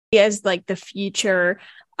as like the future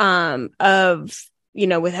of,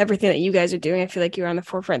 with everything that you guys are doing, I feel like you're on the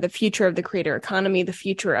forefront, the future of the creator economy, the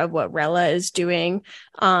future of what Rella is doing,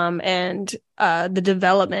 and the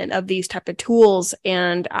development of these type of tools.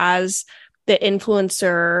 And as the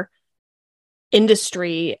influencer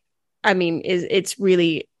industry, I mean,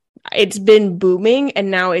 it's been booming,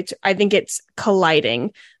 and now I think it's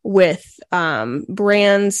colliding with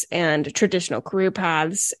brands and traditional career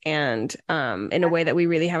paths, and in a way that we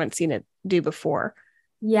really haven't seen it do before.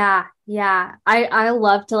 Yeah, yeah. I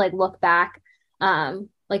love to like look back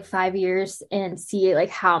like 5 years and see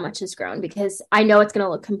like how much has grown because I know it's gonna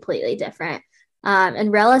look completely different.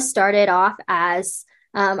 And Rella started off as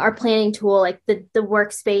our planning tool, like the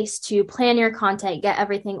workspace to plan your content, get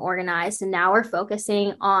everything organized. And now we're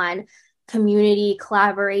focusing on community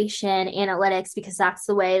collaboration, analytics, because that's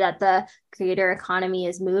the way that the creator economy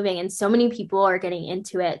is moving. And so many people are getting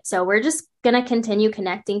into it. So we're just gonna continue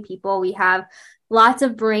connecting people. We have lots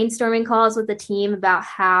of brainstorming calls with the team about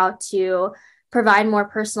how to provide more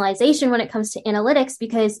personalization when it comes to analytics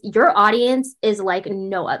because your audience is like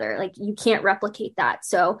no other. Like you can't replicate that.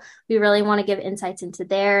 So we really want to give insights into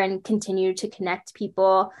there and continue to connect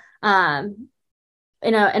people in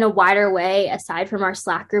a wider way. Aside from our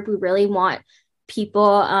Slack group, we really want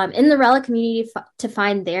people in the Rella community to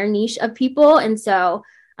find their niche of people. And so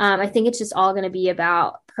I think it's just all going to be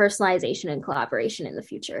about personalization and collaboration in the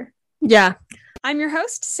future. Yeah. I'm your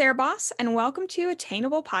host, Sarah Boss, and welcome to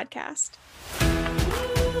Attainable Podcast.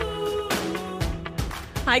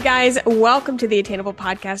 Hi, guys. Welcome to the Attainable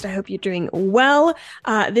Podcast. I hope you're doing well.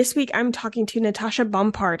 This week, I'm talking to Natasha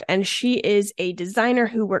Bompart, and she is a designer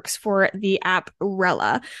who works for the app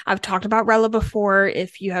Rella. I've talked about Rella before.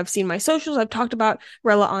 If you have seen my socials, I've talked about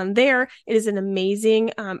Rella on there. It is an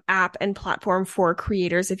amazing app and platform for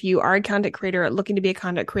creators. If you are a content creator looking to be a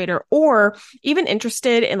content creator, or even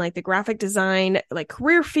interested in like the graphic design, like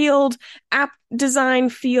career field, app design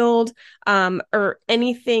field, or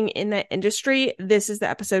anything in that industry, this is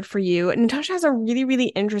the episode for you. Natasha has a really, really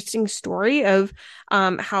interesting story of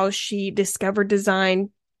how she discovered design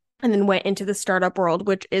and then went into the startup world,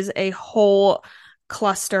 which is a whole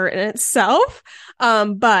cluster in itself.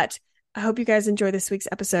 But I hope you guys enjoy this week's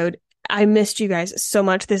episode. I missed you guys so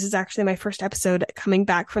much. This is actually my first episode coming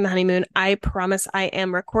back from the honeymoon. I promise I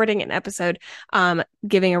am recording an episode,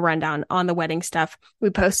 giving a rundown on the wedding stuff. We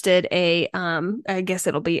posted I guess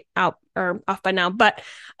it'll be out or off by now, but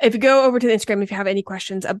if you go over to the Instagram, if you have any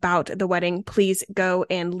questions about the wedding, please go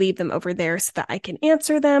and leave them over there so that I can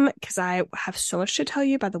answer them, because I have so much to tell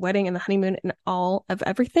you about the wedding and the honeymoon and all of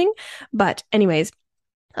everything. But anyways,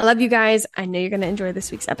 I love you guys. I know you're going to enjoy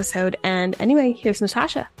this week's episode. And anyway, here's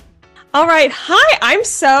Natasha. All right. Hi. I'm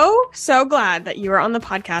so glad that you are on the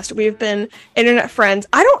podcast. We've been internet friends.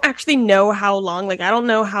 I don't actually know how long, I don't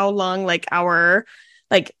know how long, our,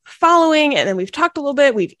 following, and then we've talked a little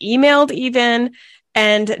bit, we've emailed even,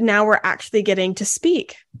 and now we're actually getting to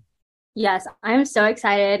speak. Yes, I'm so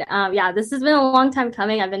excited. This has been a long time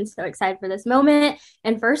coming. I've been so excited for this moment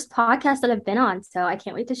and first podcast that I've been on. So I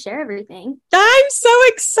can't wait to share everything. I'm so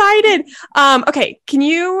excited. Okay. Can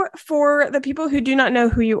you, for the people who do not know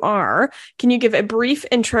who you are, can you give a brief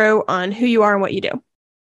intro on who you are and what you do?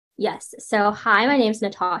 Yes. So, hi, my name's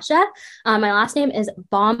Natasha. My last name is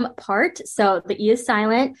Bompart. So the E is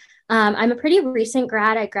silent. I'm a pretty recent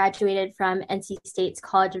grad. I graduated from NC State's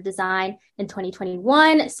College of Design in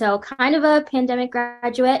 2021. So kind of a pandemic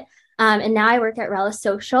graduate. And now I work at Rella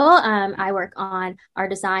Social. I work on our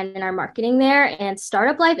design and our marketing there. And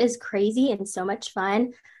startup life is crazy and so much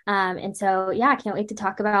fun. I can't wait to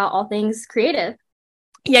talk about all things creative.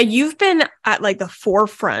 Yeah, you've been at the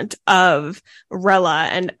forefront of Rella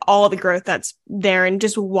and all the growth that's there, and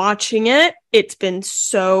just watching it, it's been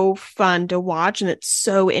so fun to watch, and it's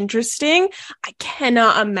so interesting. I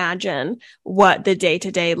cannot imagine what the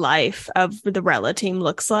day-to-day life of the Rella team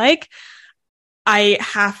looks like. I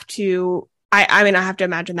have to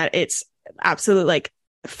imagine that it's absolute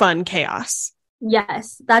fun chaos.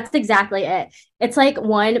 Yes, that's exactly it. It's like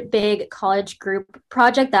one big college group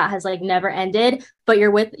project that has never ended, but you're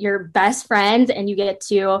with your best friends and you get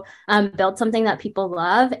to build something that people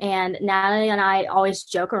love. And Natalie and I always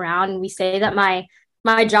joke around, and we say that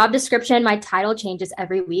my job description, my title changes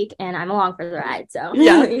every week, and I'm along for the ride. So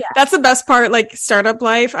yeah. That's the best part. Startup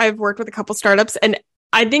life. I've worked with a couple startups, and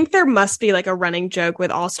I think there must be a running joke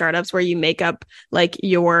with all startups where you make up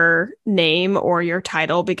your name or your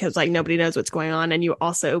title because nobody knows what's going on, and you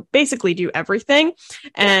also basically do everything.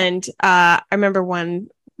 And I remember one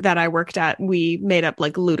that I worked at, we made up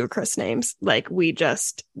ludicrous names. We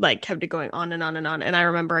just kept it going on and on and on. And I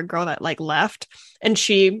remember a girl that left, and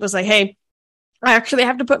she was like, "Hey, I actually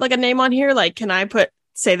have to put like a name on here. Like, can I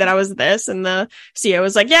say that I was this? And the CEO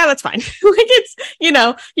was like, yeah, that's fine. Like it's,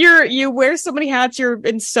 you wear so many hats, you're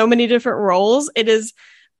in so many different roles. It is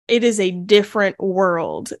a different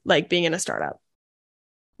world, like being in a startup.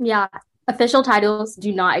 Yeah. Official titles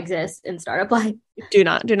do not exist in startup life. Do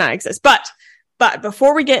not exist. But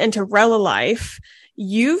before we get into Rella life,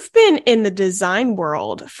 you've been in the design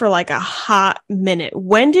world for like a hot minute.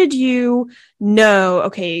 When did you know,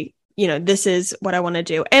 okay, this is what I want to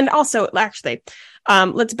do? And also, actually,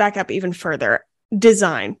 let's back up even further.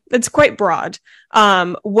 Design. It's quite broad.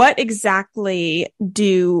 What did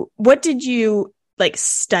you like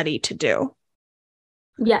study to do?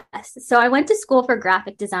 Yes. So I went to school for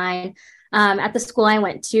graphic design. At the school I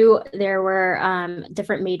went to, there were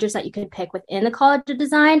different majors that you could pick within the College of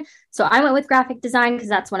Design. So I went with graphic design because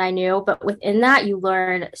that's what I knew. But within that, you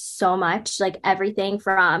learn so much, like everything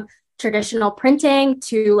from traditional printing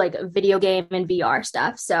to like video game and VR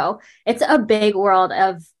stuff. So it's a big world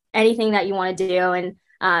of anything that you want to do. And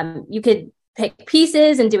you could pick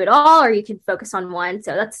pieces and do it all, or you could focus on one.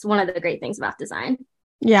 So that's one of the great things about design.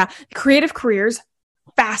 Yeah. Creative careers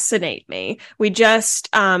fascinate me. We just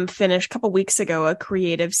finished a couple weeks ago a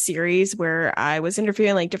creative series where I was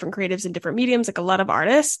interviewing like different creatives in different mediums, like a lot of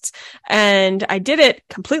artists. And I did it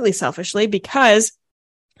completely selfishly because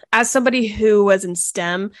as somebody who was in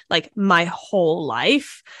STEM like my whole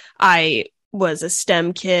life, I was a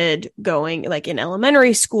STEM kid going like in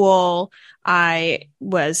elementary school. I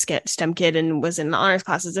was a STEM kid and was in the honors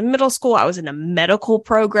classes in middle school. I was in a medical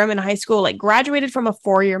program in high school, like graduated from a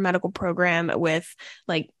 4-year medical program with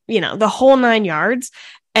like, the whole 9 yards.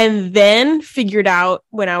 And then figured out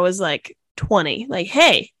when I was like 20, like,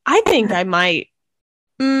 hey, I think I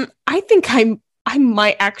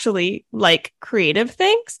might actually like creative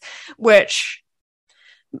things, which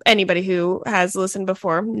anybody who has listened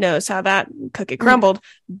before knows how that cookie crumbled.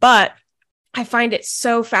 But I find it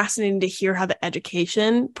so fascinating to hear how the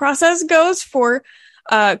education process goes for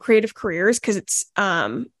creative careers, because it's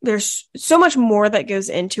there's so much more that goes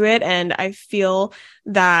into it. And I feel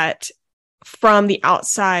that from the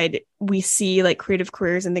outside, we see like creative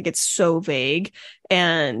careers and think it's so vague.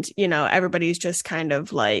 And, everybody's just kind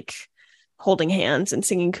of like holding hands and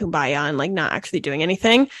singing Kumbaya and like not actually doing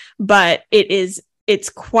anything. But it's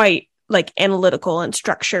quite like analytical and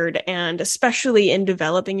structured, and especially in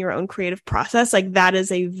developing your own creative process, like that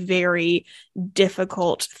is a very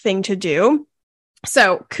difficult thing to do.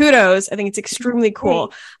 So kudos. I think it's extremely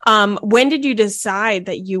cool. When did you decide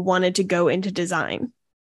that you wanted to go into design?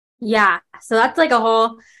 Yeah. So that's like a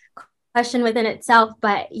whole question within itself.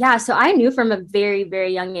 But yeah, so I knew from a very,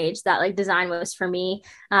 very young age that like design was for me.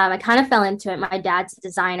 I kind of fell into it. My dad's a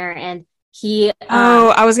designer, and he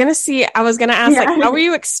I was gonna ask like, how were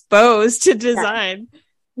you exposed to design?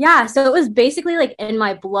 Yeah, so it was basically like in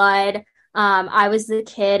my blood. I was the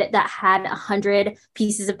kid that had 100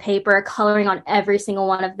 pieces of paper, coloring on every single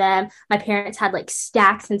one of them. My parents had like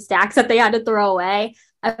stacks and stacks that they had to throw away.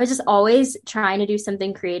 I was just always trying to do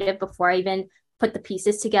something creative before I even put the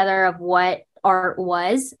pieces together of what art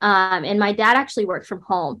was. And my dad actually worked from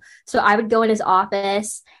home. So I would go in his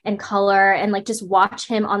office and color and like just watch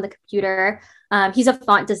him on the computer. He's a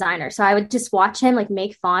font designer. So I would just watch him like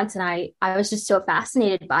make fonts, and I was just so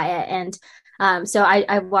fascinated by it. And so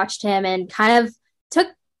I watched him and kind of took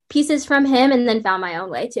pieces from him and then found my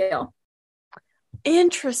own way too.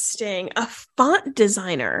 Interesting. A font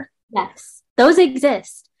designer. Yes, those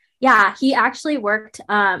exist. Yeah, he actually worked.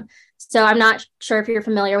 So I'm not sure if you're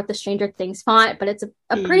familiar with the Stranger Things font, but it's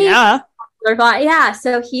a pretty popular font. Yeah,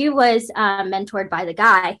 so he was mentored by the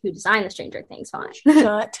guy who designed the Stranger Things font.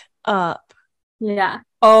 Shut up. Yeah.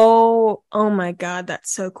 Oh my God,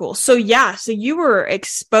 that's so cool. So yeah, so you were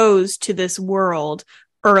exposed to this world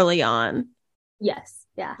early on. Yes.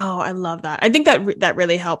 Yeah. Oh, I love that. I think that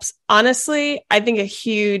really helps. Honestly, I think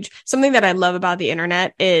something that I love about the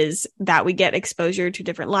internet is that we get exposure to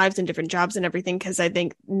different lives and different jobs and everything. Cause I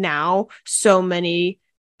think now so many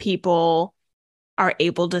people are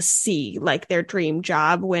able to see like their dream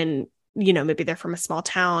job when, maybe they're from a small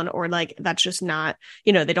town, or like, that's just not,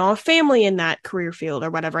 they don't have family in that career field or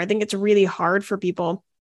whatever. I think it's really hard for people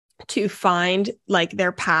to find like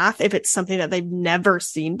their path if it's something that they've never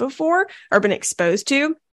seen before or been exposed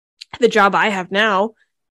to. The job I have now,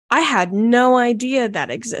 I had no idea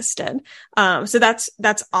that existed. So that's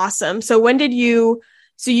awesome. So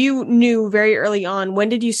you knew very early on, when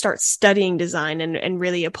did you start studying design and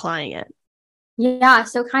really applying it? Yeah,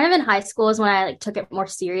 so kind of in high school is when I like took it more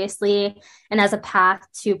seriously and as a path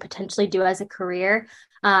to potentially do as a career.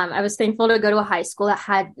 I was thankful to go to a high school that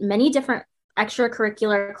had many different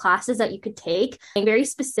extracurricular classes that you could take and very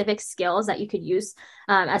specific skills that you could use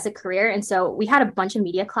as a career. And so we had a bunch of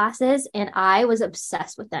media classes and I was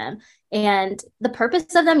obsessed with them. And the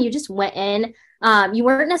purpose of them, you just went in, you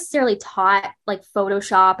weren't necessarily taught like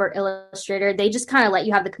Photoshop or Illustrator. They just kind of let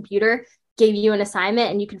you have the computer, gave you an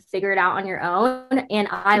assignment, and you could figure it out on your own. And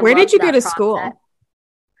where did you go to school?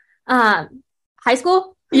 High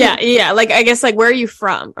school? Yeah. Like, I guess, like, where are you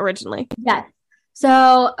from originally? Yeah.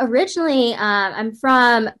 So originally, I'm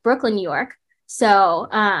from Brooklyn, New York. So,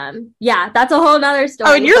 yeah, that's a whole nother story.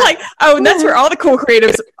 Oh, and you're like, oh, and that's where all the cool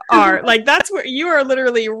creatives are. Like, that's where you are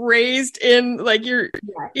literally raised in, like, you're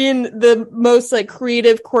in the most, like,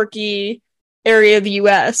 creative, quirky area of the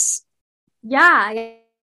U.S. Yeah.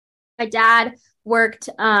 My dad worked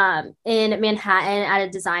in Manhattan at a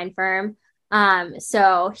design firm.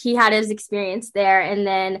 So he had his experience there. And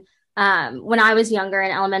then when I was younger in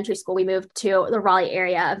elementary school, we moved to the Raleigh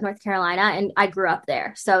area of North Carolina, and I grew up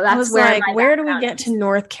there. So that's where like, where do we get to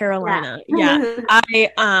North Carolina? Yeah.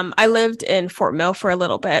 I lived in Fort Mill for a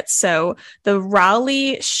little bit. So the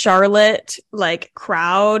Raleigh, Charlotte, like,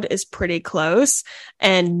 crowd is pretty close.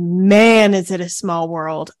 And man, is it a small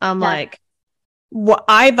world. Like, well,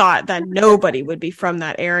 I thought that nobody would be from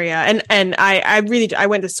that area. And I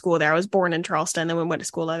went to school there. I was born in Charleston, then we went to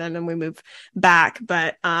school there, and then we moved back.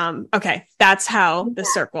 But, okay. That's how the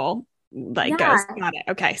circle goes. Got it.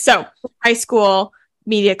 Okay. So high school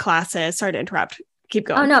media classes, sorry to interrupt. Keep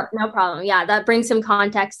going. Oh, no problem. Yeah. That brings some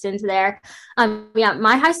context into there.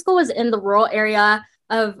 My high school was in the rural area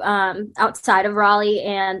of, outside of Raleigh.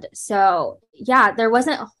 And so, yeah, there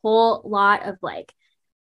wasn't a whole lot of like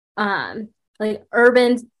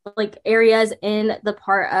urban like areas in the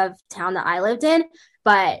part of town that I lived in.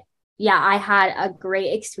 But yeah, I had a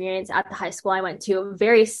great experience at the high school I went to, a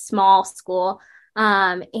very small school.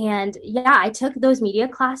 And yeah, I took those media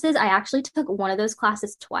classes. I actually took one of those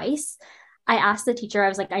classes twice. I asked the teacher, I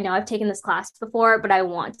was like, I know I've taken this class before, but I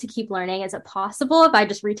want to keep learning. Is it possible if I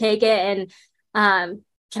just retake it? And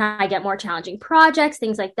can I get more challenging projects,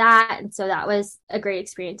 things like that? And so that was a great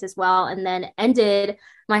experience as well. And then ended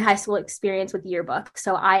my high school experience with yearbook.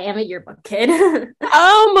 So I am a yearbook kid.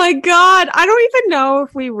 Oh my God. I don't even know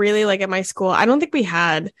if we really, like, at my school, I don't think we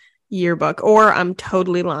had yearbook, or I'm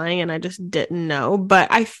totally lying and I just didn't know. But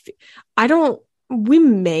we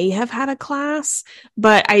may have had a class,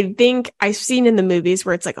 but I think I've seen in the movies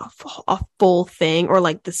where it's like a full thing, or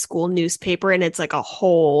like the school newspaper, and it's like a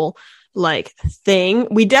whole like thing.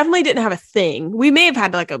 We definitely didn't have a thing. We may have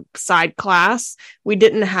had like a side class. We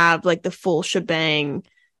didn't have like the full shebang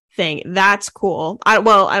thing. That's cool. I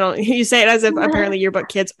don't, you say it as if apparently yearbook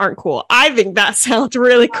kids aren't cool. I think that sounds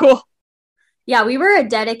really cool. Yeah, we were a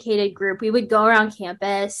dedicated group. We would go around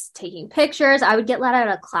campus taking pictures. I would get let out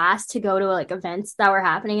of class to go to like events that were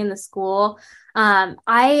happening in the school. I'm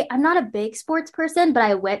not a big sports person, but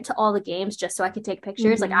I went to all the games just so I could take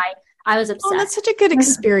pictures. Mm-hmm. Like I was obsessed. Oh, that's such a good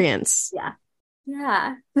experience.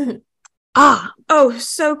 Yeah. Oh,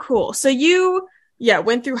 so cool. So you,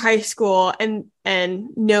 went through high school and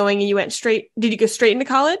knowing you went did you go straight into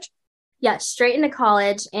college? Yeah, straight into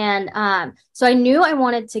college. And so I knew I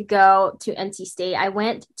wanted to go to NC State. I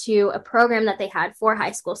went to a program that they had for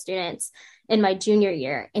high school students in my junior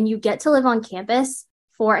year. And you get to live on campus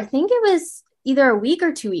for, I think it was either a week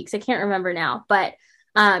or 2 weeks. I can't remember now. But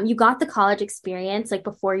you got the college experience like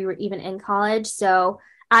before you were even in college. So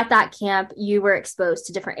at that camp, you were exposed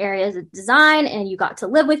to different areas of design and you got to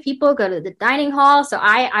live with people, go to the dining hall. So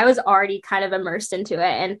I was already kind of immersed into it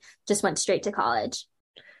and just went straight to college.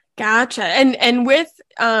 Gotcha. And with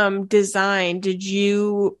design, did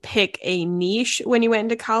you pick a niche when you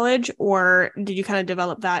went into college, or did you kind of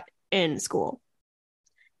develop that in school?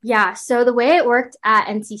 Yeah. So the way it worked at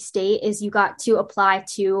NC State is you got to apply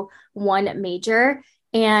to one major.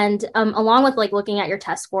 And along with like looking at your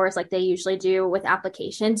test scores, like they usually do with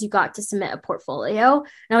applications, you got to submit a portfolio.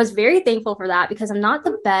 And I was very thankful for that because I'm not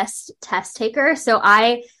the best test taker. So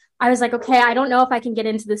I was like, okay, I don't know if I can get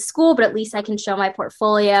into this school, but at least I can show my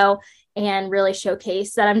portfolio and really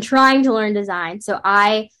showcase that I'm trying to learn design. So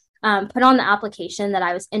I put on the application that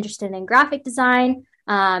I was interested in graphic design,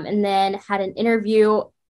 and then had an interview.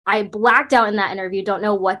 I blacked out in that interview. Don't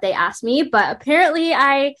know what they asked me, but apparently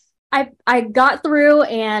I got through,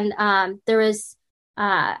 and there was,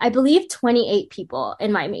 I believe, 28 people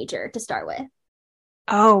in my major to start with.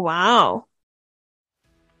 Oh, wow.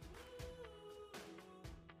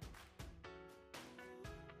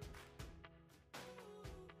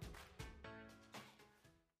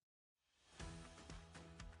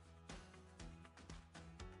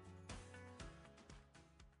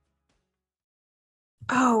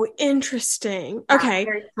 Oh, interesting. Yeah, Okay.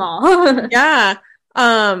 very small. Yeah.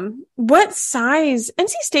 What size?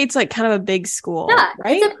 NC State's like kind of a big school, Yeah,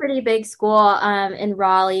 right? it's a pretty big school in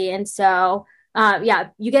Raleigh. And so yeah,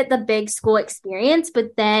 you get the big school experience,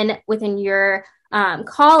 but then within your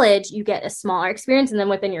college, you get a smaller experience. And then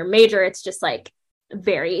within your major, it's just like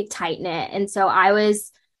very tight knit. And so I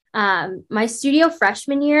was my studio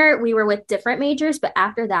freshman year, we were with different majors, but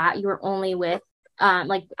after that, you were only with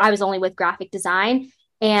like I was only with graphic design.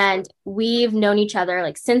 And we've known each other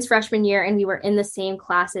like since freshman year, and we were in the same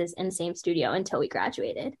classes and same studio until we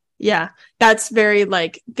graduated. Yeah. That's very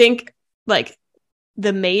like, think like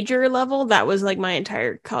the major level. That was like my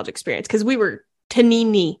entire college experience because we were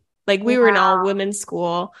Tanini. Like we were in all women's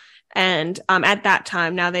school. And at that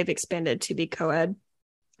time, now they've expanded to be co-ed,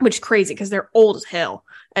 which is crazy because they're old as hell.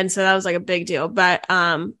 And so that was like a big deal. But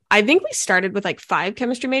I think we started with like 5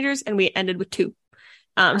 chemistry majors and we ended with 2.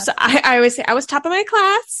 So I always say I was top of my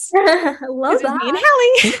class. Love that. Me and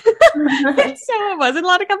Hallie. So it wasn't a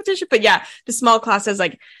lot of competition. But yeah, the small classes,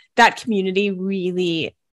 like that community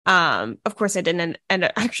really, of course I didn't end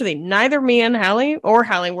up, actually neither me and Hallie or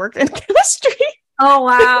Hallie worked in chemistry. Oh,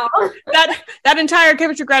 wow. that entire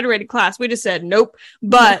chemistry graduated class, we just said nope.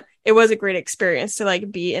 But it was a great experience to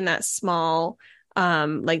like be in that small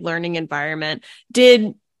like learning environment.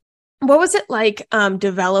 What was it like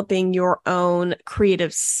developing your own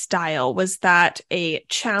creative style? Was that a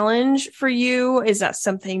challenge for you? Is that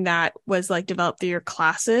something that was like developed through your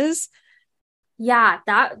classes? Yeah,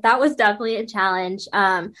 that was definitely a challenge.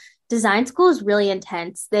 Design school is really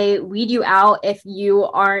intense. They weed you out if you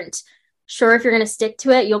aren't sure if you're going to stick to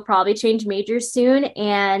it. You'll probably change majors soon.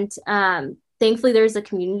 And thankfully, there's a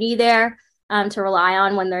community there to rely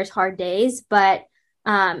on when there's hard days. But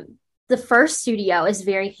the first studio is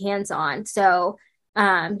very hands-on. So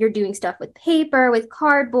you're doing stuff with paper, with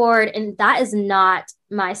cardboard, and that is not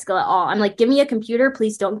my skill at all. I'm like, give me a computer.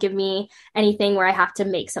 Please don't give me anything where I have to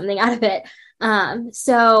make something out of it.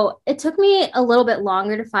 So it took me a little bit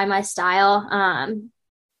longer to find my style.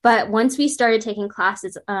 But once we started taking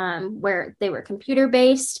classes where they were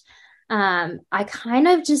computer-based, I kind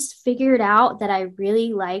of just figured out that I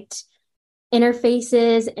really liked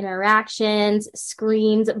interfaces, interactions,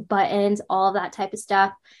 screens, buttons, all of that type of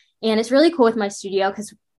stuff. And it's really cool with my studio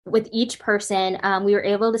because with each person, we were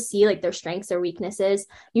able to see like their strengths or weaknesses.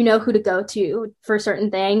 You know who to go to for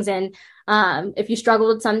certain things. And if you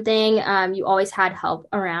struggled with something, you always had help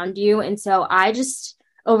around you. And so I just,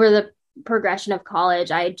 over the progression of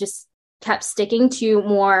college, I just kept sticking to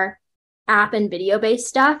more app and video-based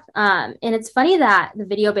stuff. And it's funny that the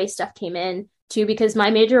video-based stuff came in too, because my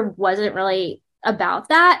major wasn't really about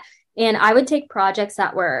that. And I would take projects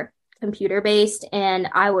that were computer based and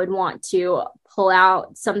I would want to pull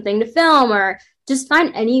out something to film or just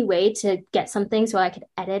find any way to get something so I could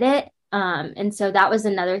edit it. And so that was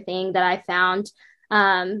another thing that I found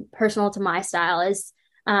personal to my style is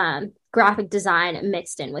graphic design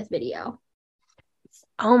mixed in with video.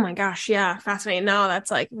 Oh my gosh. Yeah. Fascinating. No,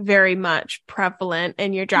 that's like very much prevalent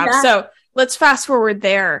in your job. Yeah. So let's fast forward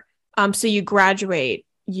there. So you graduate,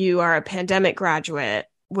 you are a pandemic graduate.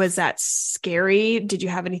 Was that scary? Did you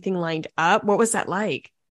have anything lined up? What was that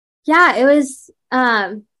like? Yeah, it was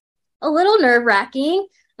a little nerve-wracking.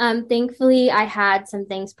 Thankfully, I had some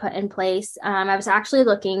things put in place. I was actually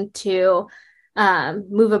looking to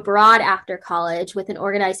move abroad after college with an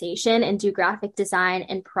organization and do graphic design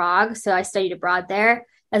in Prague. So I studied abroad there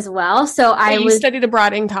as well. So you studied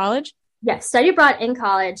abroad in college? Yes, studied abroad in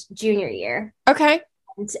college, junior year. Okay.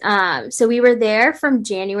 So we were there from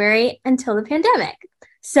January until the pandemic.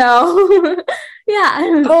 So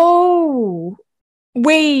yeah. Oh,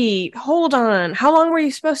 wait, hold on. How long were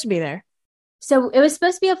you supposed to be there? So it was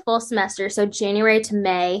supposed to be a full semester, so January to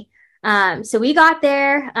May. So we got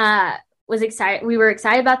there, was excited. We were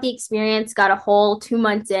excited about the experience, got a whole 2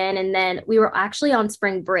 months in, and then we were actually on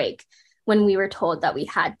spring break when we were told that we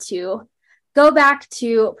had to go back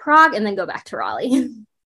to Prague and then go back to Raleigh.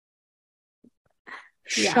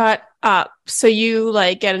 Shut up. So you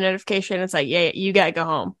like get a notification. It's like, yeah, you gotta go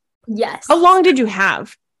home. Yes. How long did you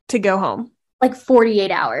have to go home? Like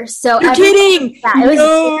 48 hours. So you're kidding. Yeah, it was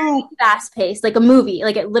very fast paced, like a movie.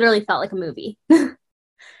 Like it literally felt like a movie.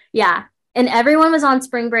 Yeah. And everyone was on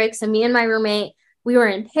spring break. So me and my roommate, we were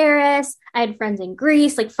in Paris. I had friends in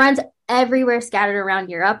Greece, like friends everywhere scattered around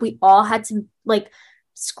Europe. We all had to like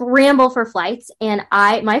scramble for flights. And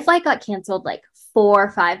my flight got canceled like 4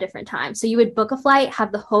 or 5 different times. So you would book a flight,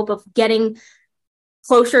 have the hope of getting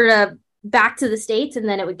closer to back to the States, and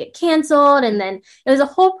then it would get canceled. And then it was a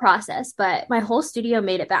whole process, but my whole studio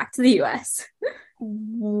made it back to the US.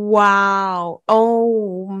 Wow.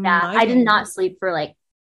 Oh, yeah. I did not sleep for like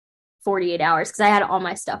 48 hours because I had all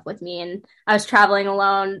my stuff with me and I was traveling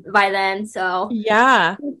alone by then. So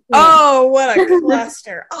yeah. Oh, what a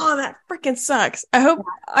cluster. Oh, that freaking sucks. I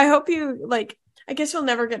hope you like, I guess you'll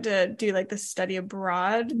never get to do like the study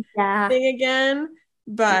abroad thing again,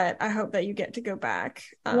 but I hope that you get to go back.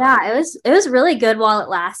 Yeah, it was really good while it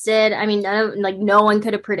lasted. I mean, no one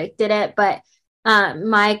could have predicted it, but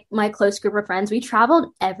my close group of friends, we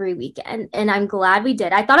traveled every weekend and I'm glad we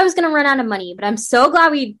did. I thought I was going to run out of money, but I'm so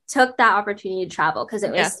glad we took that opportunity to travel because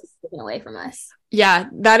it was taken away from us. Yeah,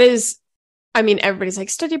 that is, I mean, everybody's like,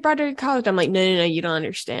 study abroad during college. I'm like, no, you don't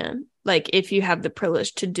understand. Like, if you have the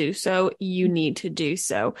privilege to do so, you need to do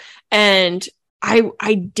so. And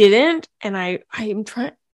I didn't, and I'm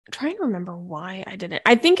trying to remember why I didn't.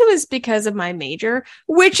 I think it was because of my major,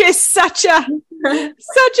 which is such a funny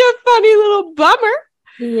little bummer.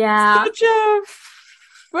 Yeah. Such a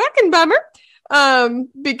fucking bummer.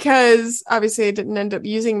 Because obviously I didn't end up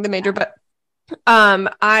using the major, but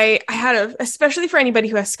I had especially for anybody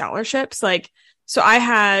who has scholarships, like, so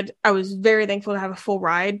I was very thankful to have a full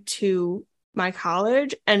ride to my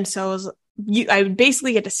college. And so I would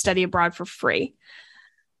basically get to study abroad for free.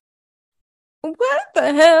 What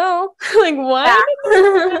the hell? Like, what?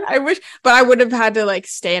 Yeah. I wish, but I would have had to like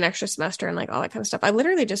stay an extra semester and like all that kind of stuff. I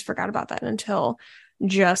literally just forgot about that until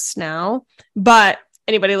just now. But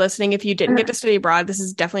anybody listening, if you didn't get to study abroad, this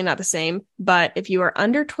is definitely not the same. But if you are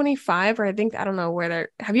under 25, or I don't know where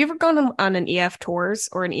have you ever gone on an EF tours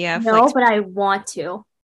or an EF? No, but I want to.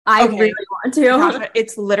 I really want to. Gosh,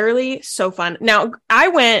 it's literally so fun. Now, I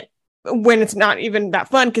went when it's not even that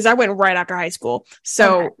fun because I went right after high school.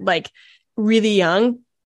 So like really young,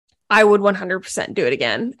 I would 100% do it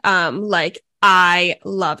again. Like I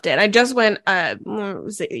loved it. I just went,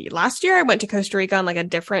 was it last year? I went to Costa Rica on like a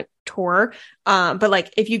different tour. But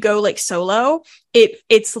like if you go like solo,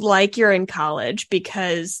 it's like you're in college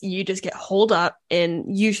because you just get holed up,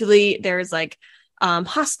 and usually there's like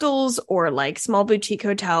hostels or like small boutique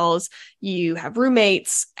hotels. You have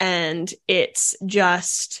roommates, and it's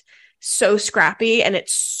just so scrappy and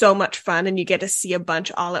it's so much fun, and you get to see a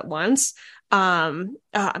bunch all at once. I'm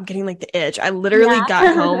getting like the itch. I literally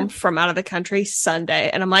got home from out of the country Sunday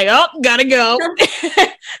and I'm like, oh, gotta go.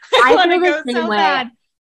 I want to go so bad.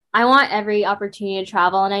 I want every opportunity to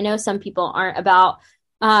travel, and I know some people aren't about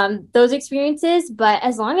those experiences, but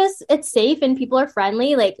as long as it's safe and people are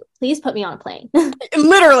friendly, like, please put me on a plane.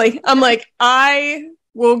 Literally, I'm like, I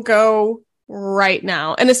will go right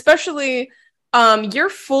now. And especially you're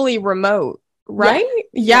fully remote, right?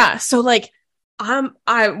 Yeah. So like I'm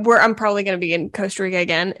probably going to be in Costa Rica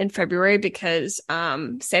again in February because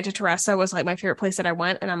Santa Teresa was like my favorite place that I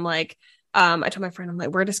went, and I'm like I told my friend, I'm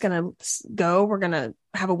like, we're just going to go, we're going to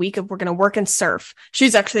have a week we're going to work and surf.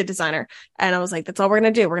 She's actually a designer, and I was like, that's all we're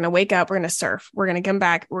going to do. We're going to wake up, we're going to surf, we're going to come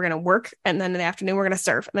back, we're going to work, and then in the afternoon we're going to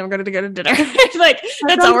surf, and then we're going to go to dinner. Like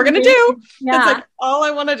that's all we're going to do. That's like all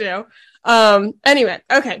I want to do. Anyway,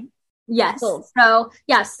 okay. Yes. Cool. So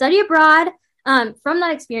yeah, study abroad. From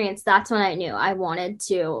that experience, that's when I knew I wanted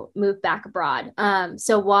to move back abroad.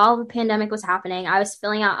 So while the pandemic was happening, I was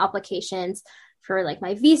filling out applications for like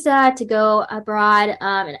my visa to go abroad.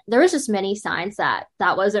 And there was just many signs that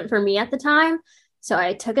wasn't for me at the time. So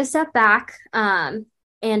I took a step back, and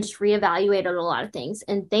just reevaluated a lot of things.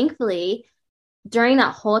 And thankfully, during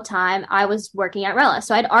that whole time, I was working at Rella.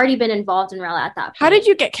 So I'd already been involved in Rella at that point. How did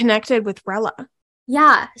you get connected with Rella?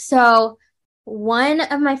 Yeah. So one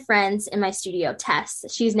of my friends in my studio, Tess,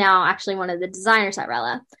 she's now actually one of the designers at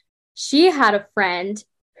Rella. She had a friend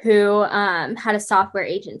who had a software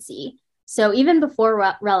agency. So even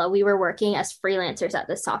before Rella, we were working as freelancers at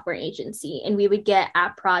the software agency, and we would get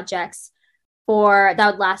app projects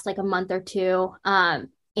that would last like a month or two. And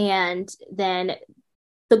then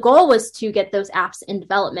the goal was to get those apps in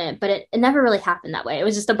development, but it never really happened that way. It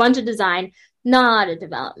was just a bunch of design, not a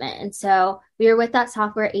development. And so we were with that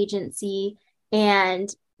software agency, and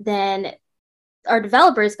then our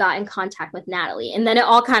developers got in contact with Natalie, and then it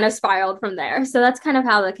all kind of spiraled from there. So that's kind of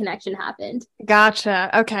how the connection happened. Gotcha.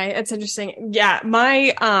 Okay. It's interesting. Yeah.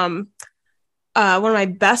 My, one of my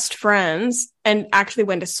best friends, and actually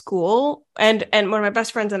went to school, and one of my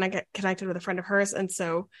best friends, and I get connected with a friend of hers. And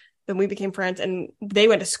so then we became friends, and they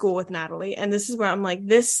went to school with Natalie. And this is where I'm like,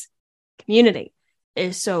 this community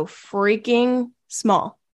is so freaking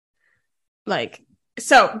small. Like,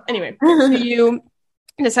 so anyway, so you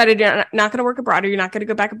decided you're not going to work abroad, or you're not going to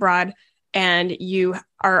go back abroad, and you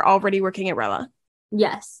are already working at Rella.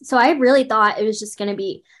 Yes. So I really thought it was just going to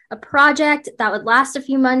be a project that would last a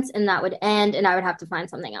few months and that would end, and I would have to find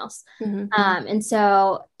something else. Mm-hmm. And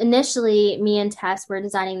so initially me and Tess were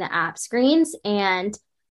designing the app screens, and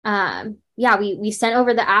yeah, we sent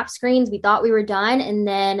over the app screens. We thought we were done. And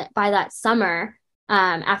then by that summer,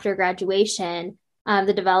 after graduation,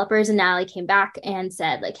 the developers and Natalie came back and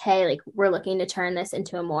said, like, hey, like, we're looking to turn this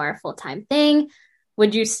into a more full-time thing.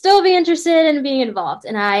 Would you still be interested in being involved?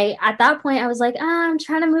 And at that point, I was like, I'm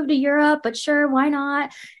trying to move to Europe, but sure, why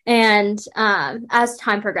not? And as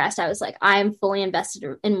time progressed, I was like, I'm fully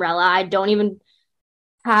invested in Rella. I don't even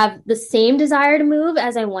have the same desire to move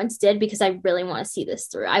as I once did because I really want to see this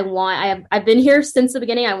through. I've been here since the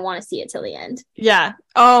beginning. I want to see it till the end. Yeah.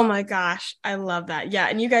 Oh my gosh. I love that. Yeah.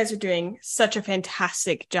 And you guys are doing such a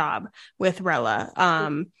fantastic job with Rella.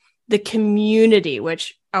 The community,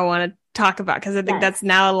 which I want to talk about because I think that's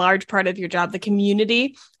now a large part of your job. The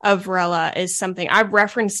community of Rella is something I've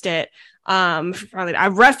referenced it.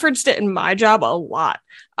 I've referenced it in my job a lot.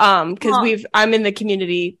 Because I'm in the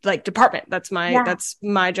community like department. That's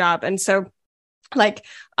my job. And so like,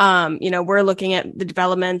 we're looking at the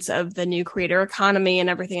developments of the new creator economy and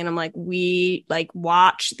everything. And I'm like, we like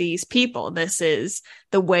watch these people. This is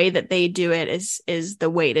the way that they do it is the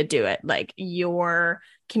way to do it. Like your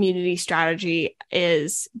community strategy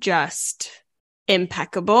is just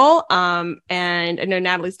impeccable. And I know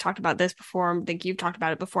Natalie's talked about this before. I think you've talked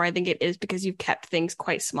about it before. I think it is because you've kept things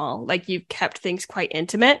quite small. Like you've kept things quite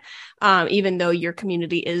intimate. Even though your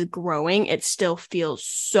community is growing, it still feels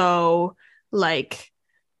so like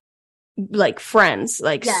friends,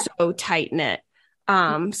 so tight knit.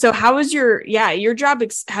 So how is your job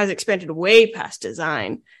has expanded way past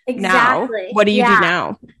design. Exactly. Now, what do you do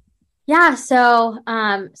now? Yeah. So,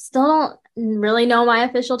 still don't really know my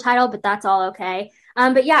official title, but that's all okay.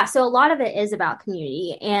 But yeah, so a lot of it is about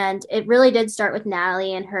community, and it really did start with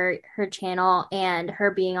Natalie and her channel and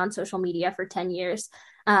her being on social media for 10 years.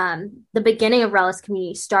 The beginning of Rella's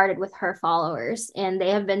community started with her followers, and they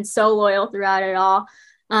have been so loyal throughout it all.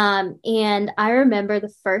 And I remember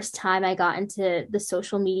the first time I got into the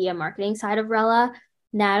social media marketing side of Rella,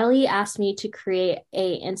 Natalie asked me to create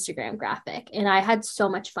a Instagram graphic, and I had so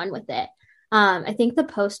much fun with it. I think the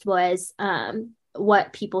post was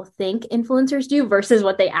what people think influencers do versus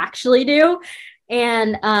what they actually do.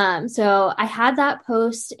 And so I had that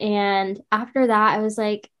post, and after that, I was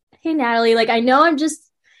like, hey, Natalie, like, I know I'm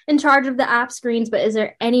just in charge of the app screens, but is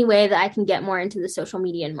there any way that I can get more into the social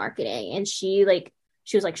media and marketing? And she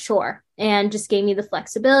was like, sure. And just gave me the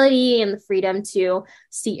flexibility and the freedom to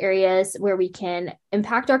see areas where we can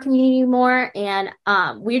impact our community more. And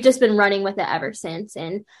we've just been running with it ever since.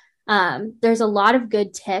 And there's a lot of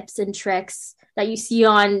good tips and tricks that you see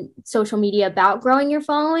on social media about growing your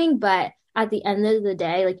following. But at the end of the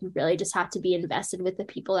day, like, you really just have to be invested with the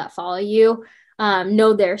people that follow you,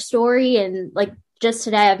 know their story. And like just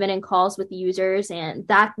today, I've been in calls with users, and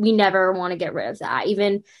that we never want to get rid of that.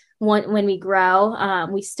 Even when we grow,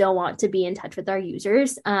 we still want to be in touch with our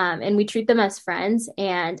users, and we treat them as friends.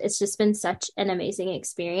 And it's just been such an amazing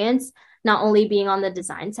experience, not only being on the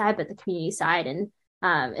design side, but the community side. And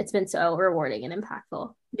it's been so rewarding and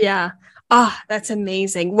impactful. Yeah. Oh, that's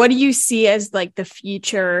amazing. What do you see as like the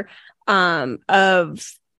future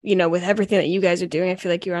of, with everything that you guys are doing? I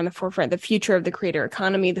feel like you're on the forefront, the future of the creator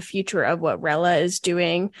economy, the future of what Rella is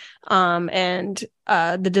doing, and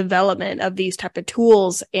the development of these type of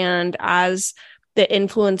tools. And as the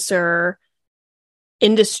influencer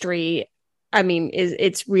industry, I mean,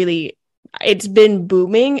 it's been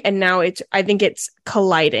booming, and now I think it's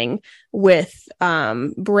colliding with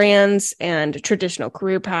brands and traditional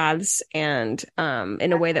career paths, and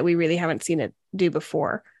in a way that we really haven't seen it do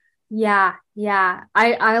before. Yeah.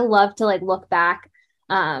 I love to like look back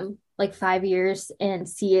like 5 years and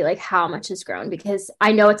see like how much has grown, because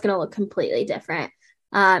I know it's going to look completely different.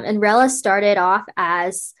 And Rella started off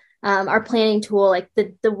as our planning tool, like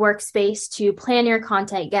the workspace to plan your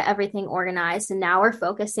content, get everything organized. And now we're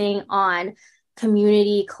focusing on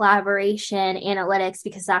community collaboration, analytics,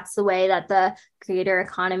 because that's the way that the creator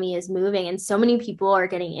economy is moving. And so many people are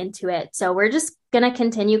getting into it. So we're just going to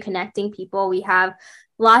continue connecting people. We have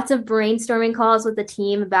lots of brainstorming calls with the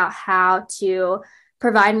team about how to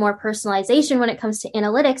provide more personalization when it comes to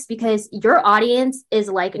analytics, because your audience is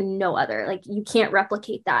like no other. Like, you can't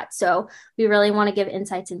replicate that. So we really want to give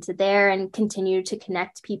insights into there and continue to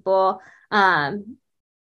connect people in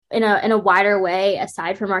a wider way.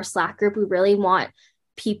 Aside from our Slack group, we really want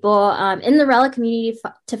people in the Rella community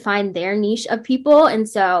to find their niche of people. And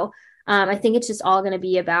so I think it's just all going to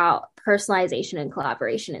be about personalization and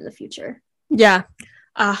collaboration in the future. Yeah.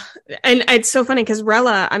 And it's so funny because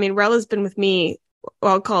Rella's been with me,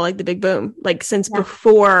 I'll call like the big boom, like since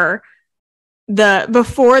before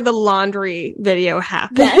the laundry video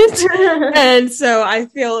happened. Yes. And so I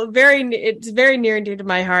feel it's very near and dear to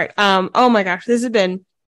my heart. Oh my gosh, this has been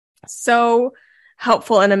So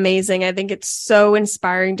helpful and amazing. I think it's so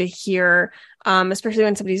inspiring to hear, especially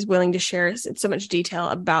when somebody's willing to share so much detail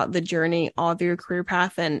about the journey all through your career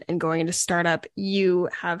path and going into startup. You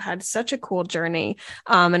have had such a cool journey,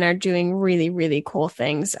 and are doing really, really cool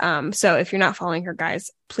things. So if you're not following her,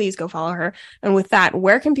 guys, please go follow her. And with that,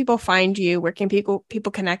 where can people find you? Where can people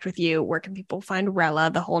connect with you? Where can people find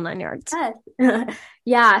Rella, the whole 9 yards? Yes.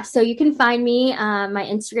 Yeah, so you can find me. My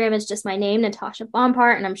Instagram is just my name, Natasha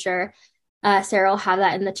Bompart, and I'm sure Sarah will have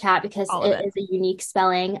that in the chat because it is a unique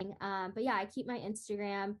spelling. But yeah, I keep my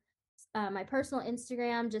Instagram, my personal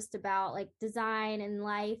Instagram, just about like design and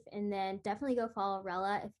life. And then definitely go follow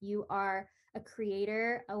Rella if you are a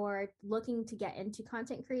creator or looking to get into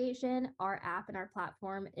content creation. Our app and our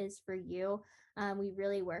platform is for you. We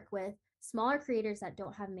really work with smaller creators that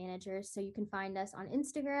don't have managers. So you can find us on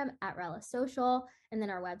Instagram at Rella Social. And then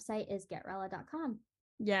our website is getrella.com.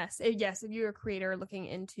 Yes. If you're a creator looking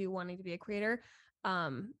into wanting to be a creator,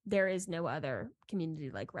 there is no other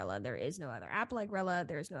community like Rella. There is no other app like Rella.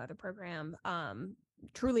 There is no other program.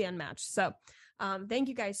 Truly unmatched. So, thank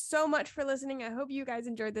you guys so much for listening. I hope you guys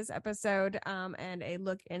enjoyed this episode, and a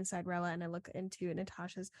look inside Rella and a look into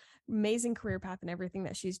Natasha's amazing career path and everything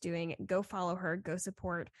that she's doing. Go follow her, go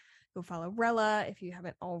support, go follow Rella if you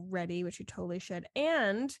haven't already, which you totally should.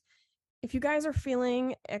 And if you guys are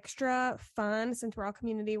feeling extra fun, since we're all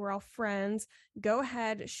community, we're all friends, go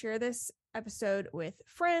ahead, share this episode with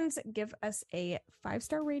friends, give us a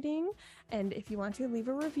 5-star rating. And if you want to leave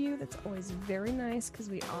a review, that's always very nice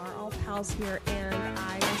because we are all pals here. And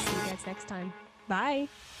I will see you guys next time. Bye.